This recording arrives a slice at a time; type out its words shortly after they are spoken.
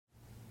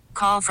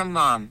Call from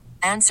mom.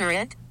 Answer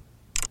it.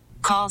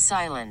 Call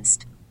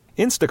silenced.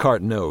 Instacart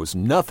knows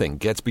nothing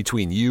gets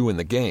between you and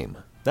the game.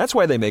 That's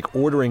why they make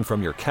ordering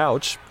from your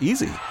couch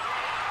easy.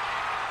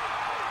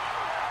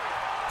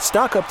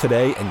 Stock up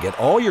today and get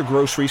all your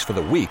groceries for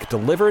the week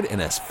delivered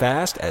in as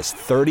fast as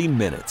 30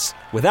 minutes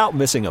without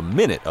missing a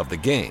minute of the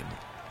game.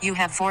 You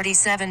have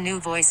 47 new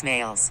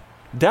voicemails.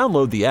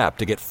 Download the app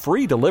to get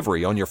free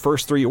delivery on your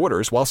first 3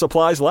 orders while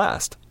supplies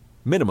last.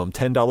 Minimum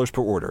 $10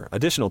 per order.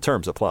 Additional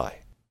terms apply.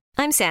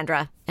 I'm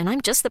Sandra, and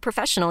I'm just the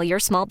professional your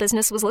small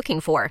business was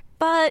looking for.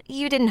 But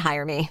you didn't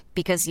hire me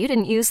because you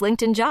didn't use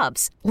LinkedIn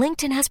Jobs.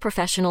 LinkedIn has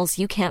professionals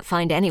you can't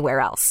find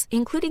anywhere else,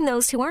 including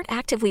those who aren't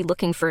actively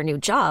looking for a new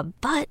job,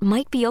 but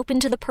might be open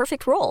to the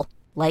perfect role,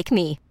 like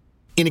me.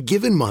 In a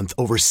given month,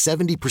 over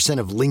 70%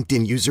 of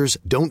LinkedIn users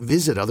don't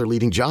visit other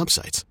leading job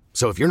sites.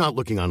 So if you're not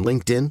looking on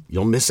LinkedIn,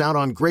 you'll miss out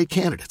on great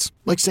candidates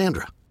like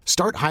Sandra.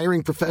 Start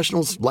hiring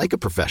professionals like a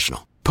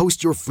professional.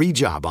 Post your free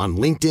job on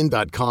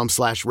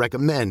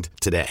linkedin.com/recommend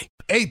today.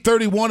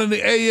 8:31 in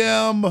the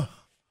a.m.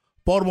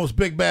 Baltimore's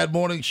Big Bad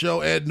Morning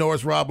Show. Ed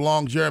Norris, Rob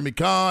Long, Jeremy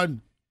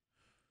Kahn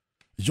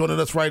is joining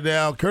us right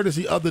now,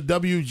 courtesy of the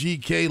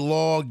WGK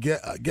Law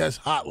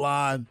Guest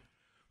Hotline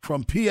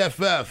from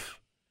PFF.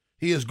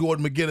 He is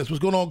Gordon McGuinness. What's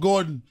going on,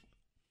 Gordon?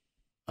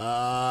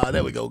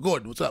 There we go.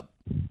 Gordon, what's up?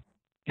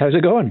 How's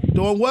it going?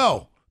 Doing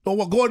well.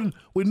 Gordon,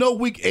 we know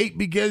Week 8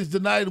 begins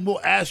tonight, and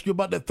we'll ask you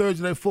about that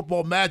Thursday Night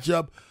Football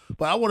matchup.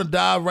 But I want to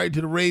dive right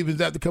into the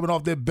Ravens after coming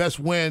off their best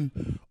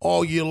win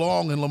all year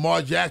long and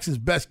Lamar Jackson's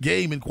best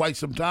game in quite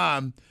some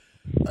time.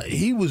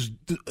 He was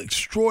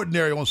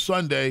extraordinary on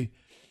Sunday.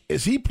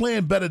 Is he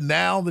playing better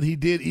now than he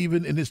did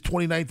even in his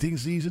 2019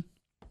 season?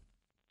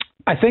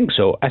 I think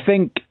so. I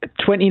think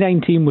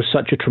 2019 was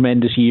such a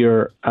tremendous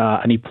year,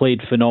 and he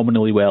played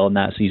phenomenally well in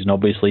that season,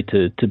 obviously,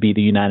 to be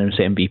the unanimous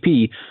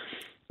MVP.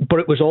 But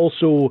it was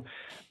also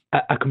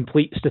a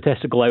complete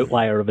statistical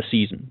outlier of a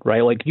season,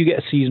 right? Like, you get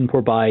a season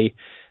whereby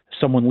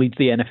someone leads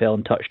the NFL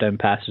in touchdown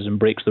passes and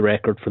breaks the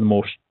record for the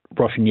most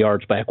rushing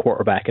yards by a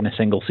quarterback in a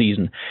single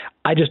season.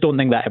 I just don't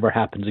think that ever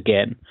happens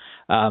again.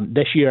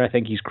 This year, I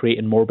think he's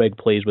creating more big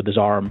plays with his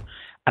arm,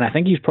 and I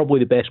think he's probably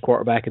the best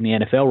quarterback in the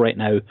NFL right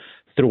now,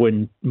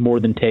 throwing more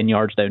than 10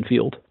 yards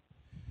downfield.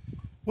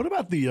 What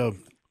about the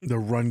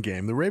run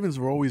game? The Ravens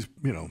have always,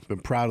 been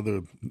proud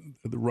of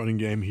the running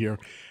game here,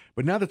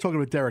 but now they're talking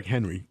about Derrick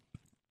Henry.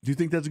 Do you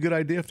think that's a good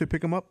idea if they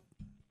pick him up?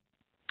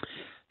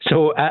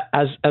 So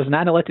as an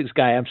analytics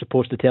guy, I'm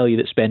supposed to tell you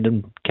that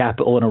spending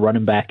capital on a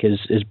running back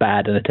is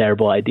bad and a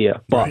terrible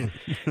idea. But Right.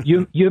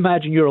 you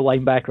imagine you're a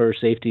linebacker or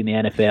safety in the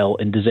NFL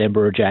in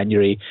December or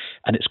January,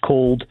 and it's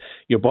cold,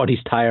 your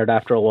body's tired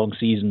after a long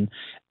season,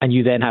 and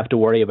you then have to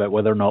worry about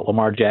whether or not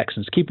Lamar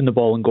Jackson's keeping the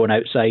ball and going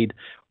outside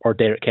or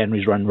Derrick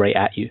Henry's run right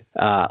at you.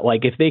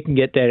 Like, if they can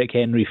get Derrick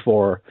Henry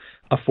for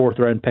a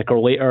 4th-round pick or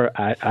later,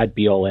 I'd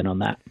be all in on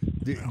that.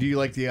 Do you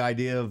like the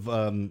idea of,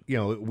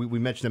 we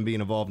mentioned them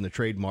being involved in the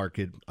trade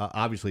market.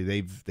 Obviously,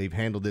 they've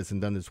handled this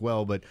and done this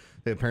well, but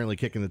they're apparently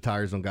kicking the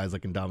tires on guys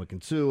like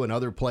Ndamukong Suh and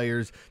other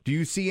players. Do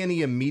you see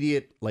any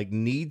immediate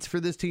needs for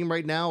this team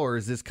right now, or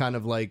is this kind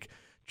of like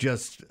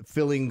just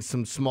filling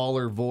some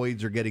smaller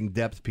voids or getting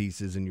depth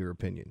pieces, in your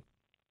opinion?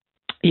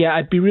 Yeah,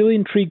 I'd be really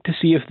intrigued to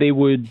see if they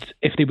would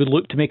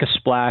look to make a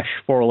splash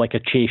for like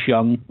a Chase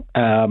Young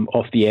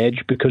off the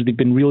edge, because they've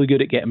been really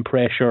good at getting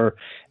pressure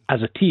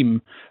as a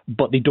team,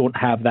 but they don't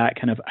have that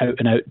kind of out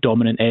and out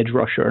dominant edge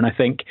rusher. And I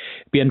think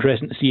it'd be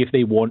interesting to see if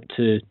they want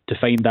to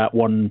find that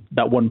one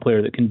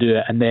player that can do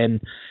it. And then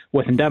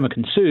with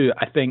Ndamukong Suh,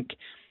 I think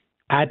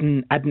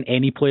adding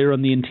any player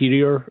on the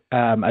interior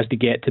as they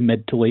get to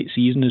mid to late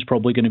season is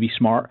probably going to be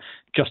smart.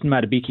 Justin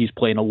Madubuike's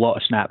playing a lot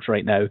of snaps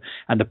right now,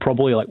 and they're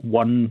probably like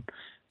one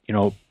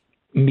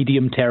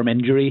medium-term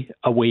injury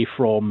away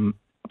from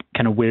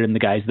kind of wearing the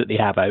guys that they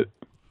have out.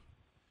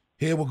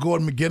 Here with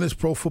Gordon McGuinness,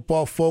 Pro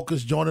Football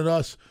Focus, joining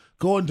us.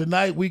 Gordon,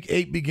 tonight, Week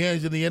 8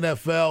 begins in the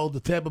NFL. The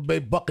Tampa Bay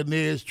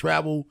Buccaneers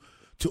travel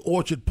to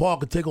Orchard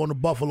Park and take on the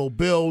Buffalo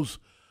Bills.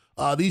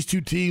 These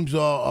two teams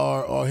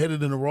are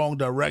headed in the wrong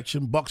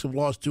direction. Bucs have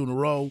lost 2 in a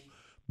row.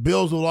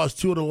 Bills have lost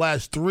 2 of the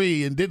last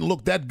 3 and didn't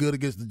look that good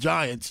against the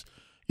Giants.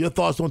 Your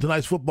thoughts on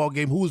tonight's football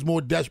game? Who is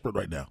more desperate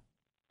right now?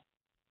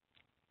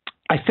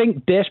 I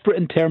think desperate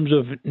in terms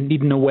of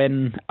needing a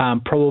win,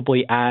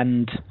 probably,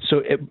 and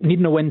so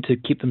needing a win to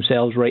keep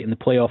themselves right in the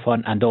playoff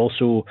hunt, and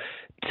also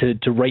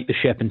to right the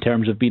ship in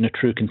terms of being a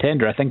true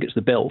contender. I think it's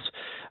the Bills.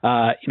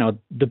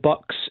 The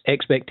Bucs'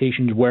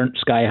 expectations weren't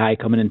sky high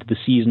coming into the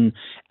season,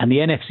 and the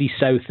NFC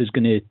South is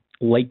going to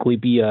likely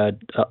be a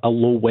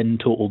low win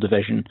total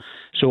division.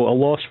 So a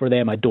loss for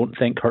them, I don't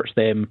think hurts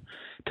them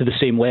to the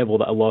same level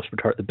that a loss would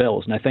hurt the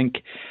Bills. And I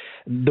think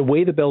the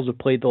way the Bills have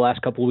played the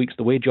last couple of weeks,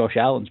 the way Josh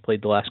Allen's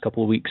played the last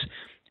couple of weeks,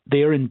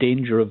 they are in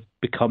danger of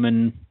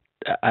becoming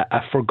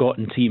a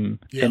forgotten team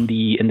in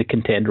the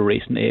contender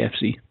race in the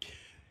AFC.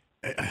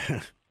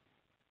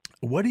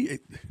 What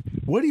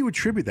do you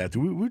attribute that to?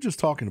 We were just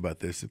talking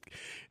about this.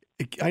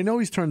 I know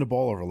he's turned the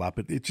ball over a lot,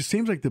 but it just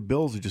seems like the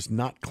Bills are just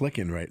not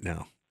clicking right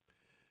now.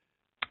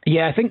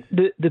 Yeah, I think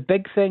the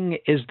big thing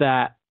is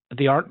that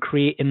they aren't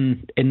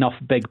creating enough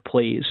big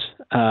plays.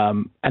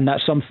 And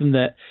that's something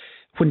that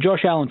when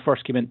Josh Allen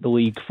first came into the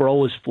league, for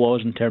all his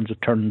flaws in terms of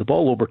turning the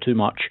ball over too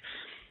much,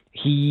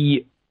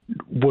 he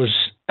was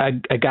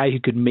a guy who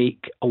could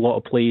make a lot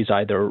of plays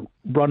either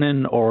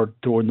running or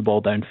throwing the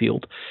ball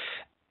downfield.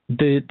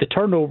 The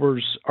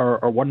turnovers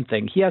are one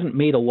thing. He hasn't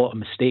made a lot of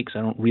mistakes,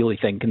 I don't really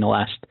think, in the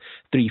last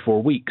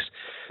 3-4 weeks.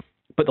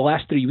 But the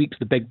last 3 weeks,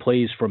 the big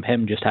plays from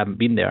him just haven't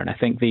been there, and I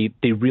think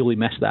they really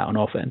missed that on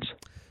offense.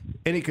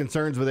 Any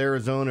concerns with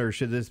Arizona, or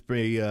should this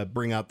be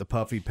bring out the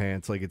puffy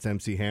pants like it's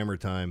MC Hammer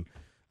time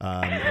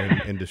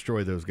and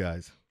destroy those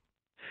guys?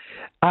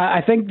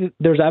 I think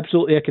there's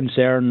absolutely a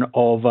concern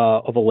of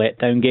a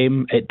letdown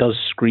game. It does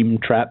scream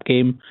trap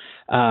game.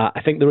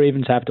 I think the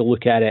Ravens have to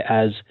look at it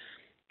as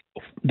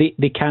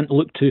they can't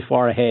look too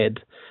far ahead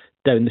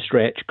down the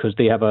stretch because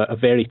they have a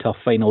very tough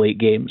final 8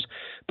 games.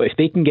 But if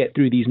they can get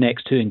through these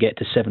next 2 and get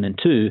to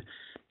 7-2,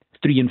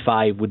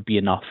 3-5 would be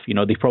enough. You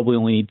know, they probably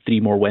only need 3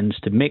 more wins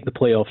to make the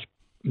playoffs,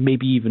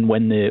 maybe even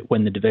win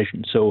the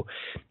division. So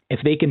if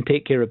they can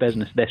take care of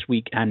business this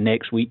week and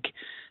next week,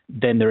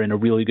 then they're in a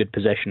really good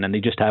position, and they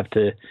just have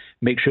to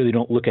make sure they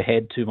don't look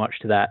ahead too much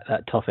to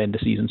that tough end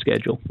of season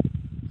schedule.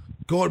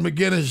 Gordon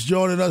McGuinness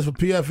joining us for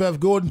PFF.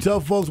 Gordon,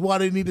 tell folks why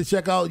they need to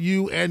check out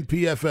you and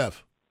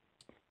PFF.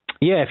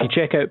 Yeah, if you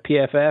check out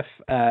PFF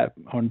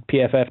on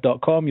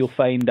PFF.com, you'll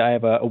find I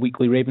have a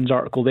weekly Ravens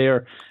article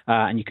there,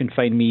 and you can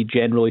find me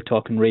generally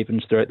talking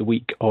Ravens throughout the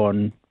week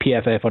on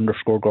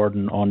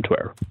PFF_Gordon on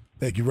Twitter.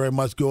 Thank you very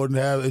much, Gordon.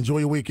 Enjoy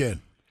your weekend.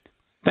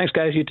 Thanks,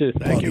 guys. You too.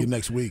 Thank you.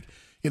 Next week.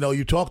 You know,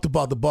 you talked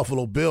about the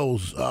Buffalo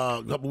Bills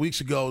a couple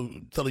weeks ago,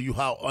 telling you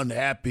how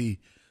unhappy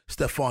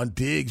Stephon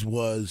Diggs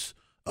was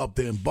up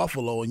there in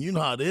Buffalo. And you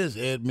know how it is,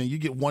 Ed. Man, you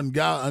get one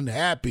guy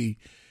unhappy,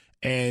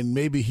 and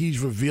maybe he's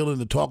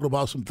revealing and talking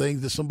about some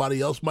things that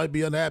somebody else might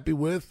be unhappy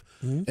with.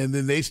 Mm-hmm. And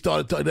then they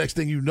started next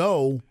thing you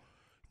know,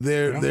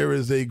 there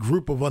is a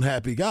group of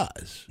unhappy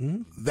guys.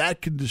 Mm-hmm.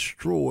 That can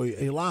destroy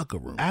a locker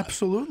room.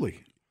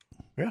 Absolutely.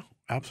 Yeah,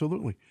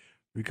 absolutely.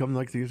 You become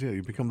like these.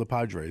 You become the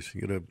Padres.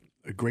 You get a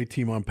great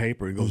team on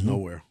paper. It goes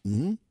nowhere.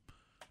 Mm-hmm.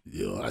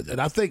 You know,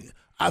 and I think,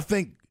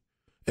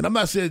 and I'm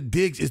not saying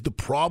Diggs is the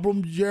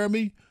problem,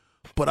 Jeremy,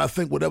 but I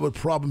think whatever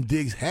problem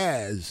Diggs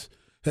has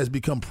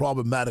become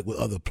problematic with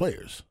other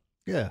players.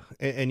 Yeah,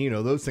 and you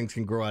know, those things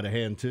can grow out of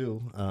hand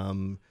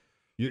too.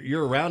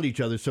 You're around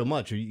each other so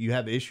much. You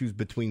have issues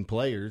between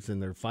players,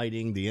 and they're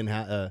fighting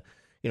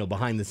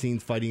behind the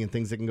scenes fighting and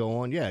things that can go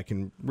on. Yeah, it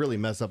can really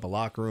mess up a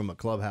locker room, a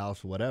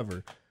clubhouse,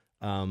 whatever.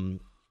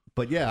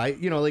 But yeah,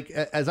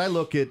 as I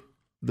look at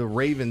the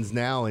Ravens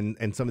now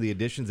and some of the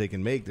additions they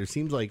can make, there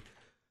seems like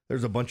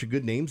there's a bunch of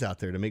good names out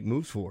there to make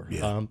moves for.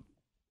 Yeah.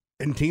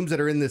 And teams that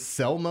are in this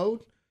sell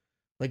mode,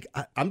 like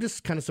I'm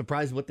just kind of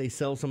surprised what they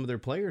sell some of their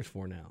players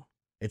for now.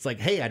 It's like,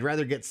 hey, I'd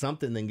rather get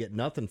something than get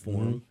nothing for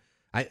them.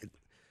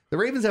 The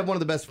Ravens have one of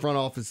the best front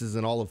offices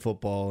in all of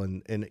football,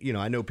 and you know,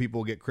 I know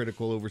people get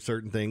critical over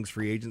certain things,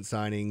 free agent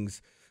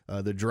signings,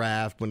 the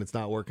draft when it's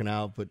not working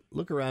out, but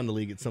look around the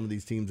league at some of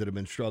these teams that have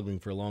been struggling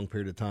for a long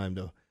period of time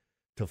to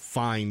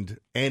find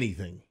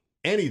anything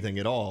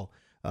at all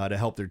to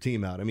help their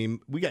team out. I mean,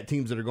 we got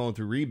teams that are going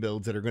through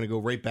rebuilds that are going to go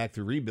right back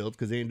through rebuilds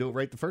because they didn't do it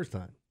right the first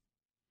time.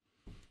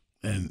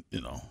 And,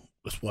 you know,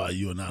 that's why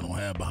you and I don't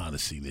have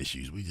behind-the-scene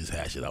issues. We just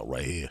hash it out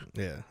right here.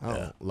 Yeah, I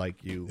don't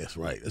like you. That's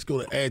right. Let's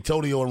go to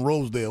Antonio in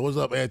Rosedale. What's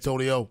up,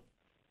 Antonio?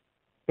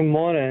 Good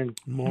morning.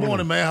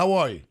 Morning, man. How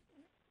are you?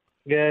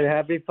 Good.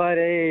 Happy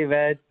Friday,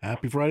 Ed.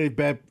 Happy Friday,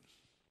 Beb.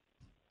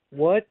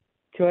 What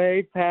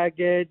trade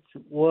package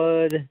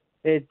would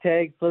it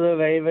take for the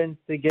Ravens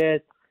to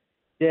get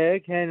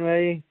Derrick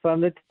Henry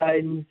from the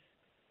Titans?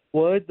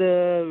 Would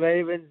the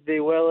Ravens be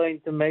willing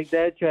to make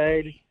that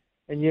trade?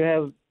 And you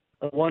have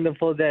a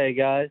wonderful day,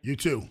 guys. You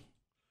too.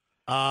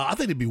 I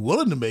think they'd be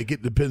willing to make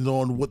it. Depends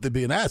on what they're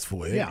being asked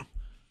for. Yeah.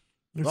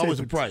 There's always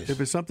a price.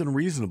 If it's something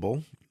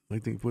reasonable, I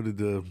think, what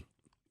did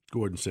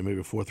Gordon say?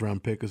 Maybe a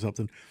 4th-round pick or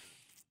something.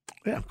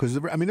 Yeah, because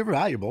they're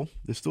valuable.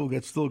 It's still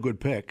a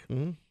good pick,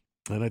 and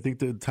I think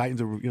the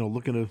Titans are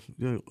looking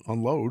to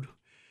unload.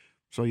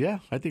 So yeah,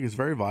 I think it's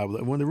very viable.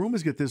 And when the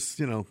rumors get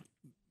this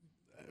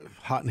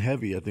hot and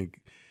heavy, I think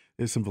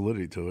there's some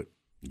validity to it.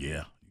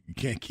 Yeah, you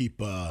can't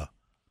keep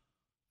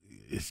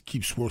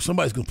swirling.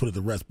 Somebody's gonna put it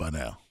to rest by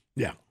now.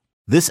 Yeah.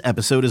 This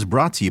episode is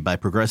brought to you by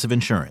Progressive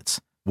Insurance.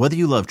 Whether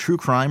you love true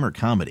crime or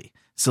comedy,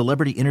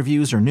 celebrity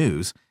interviews or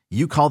news,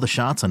 you call the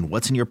shots on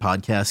what's in your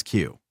podcast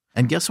queue.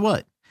 And guess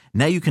what?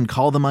 Now you can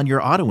call them on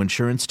your auto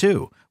insurance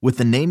too with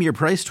the Name Your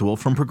Price tool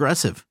from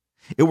Progressive.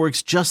 It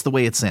works just the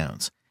way it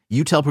sounds.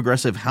 You tell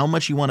Progressive how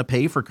much you want to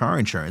pay for car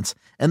insurance,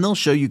 and they'll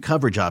show you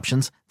coverage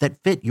options that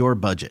fit your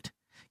budget.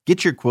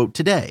 Get your quote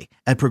today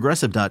at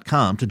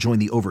Progressive.com to join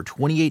the over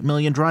 28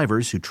 million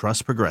drivers who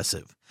trust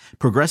Progressive.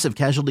 Progressive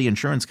Casualty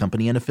Insurance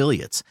Company and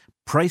Affiliates.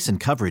 Price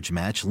and coverage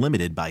match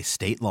limited by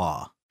state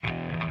law.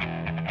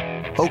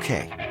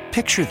 Okay,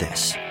 picture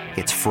this.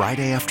 It's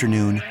Friday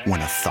afternoon when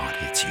a thought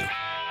hits you.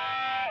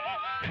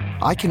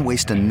 I can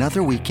waste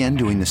another weekend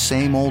doing the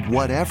same old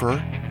whatever,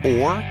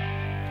 or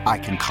I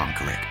can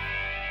conquer it.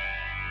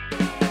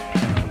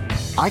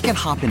 I can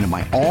hop into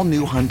my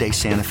all-new Hyundai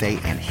Santa Fe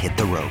and hit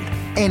the road.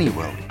 Any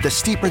road. The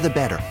steeper, the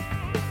better.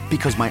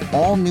 Because my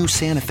all-new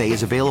Santa Fe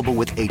is available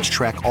with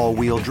H-Track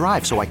all-wheel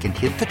drive, so I can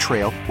hit the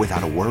trail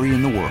without a worry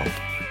in the world.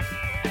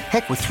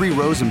 Heck, with 3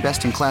 rows and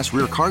best-in-class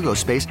rear cargo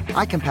space,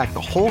 I can pack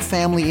the whole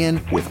family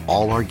in with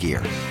all our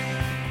gear.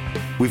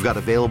 We've got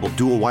available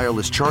dual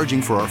wireless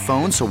charging for our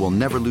phones, so we'll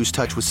never lose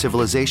touch with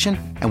civilization,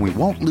 and we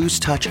won't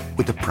lose touch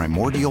with the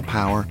primordial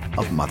power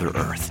of Mother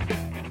Earth.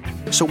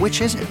 So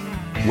which is it?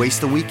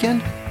 Waste the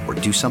weekend or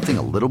do something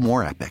a little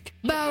more epic?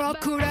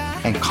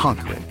 And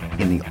conquer it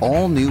in the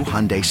all-new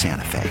Hyundai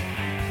Santa Fe.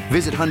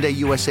 Visit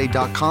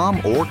HyundaiUSA.com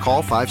or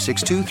call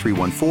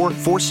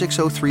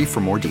 562-314-4603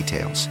 for more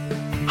details.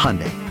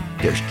 Hyundai,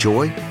 there's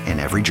joy in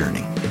every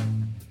journey.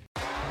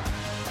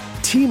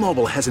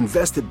 T-Mobile has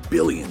invested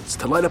billions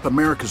to light up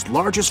America's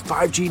largest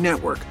 5G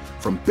network,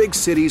 from big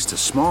cities to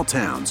small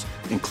towns,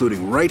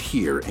 including right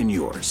here in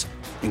yours.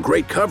 And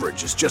great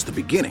coverage is just the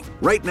beginning.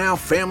 Right now,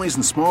 families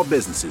and small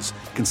businesses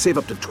can save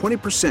up to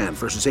 20%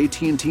 versus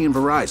AT&T and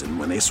Verizon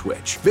when they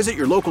switch. Visit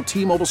your local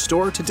T-Mobile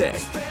store today.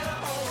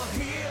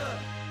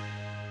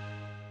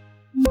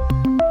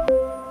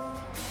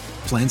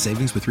 Plan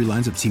savings with 3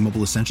 lines of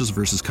T-Mobile Essentials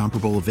versus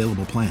comparable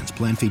available plans.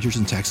 Plan features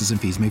and taxes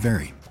and fees may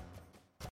vary.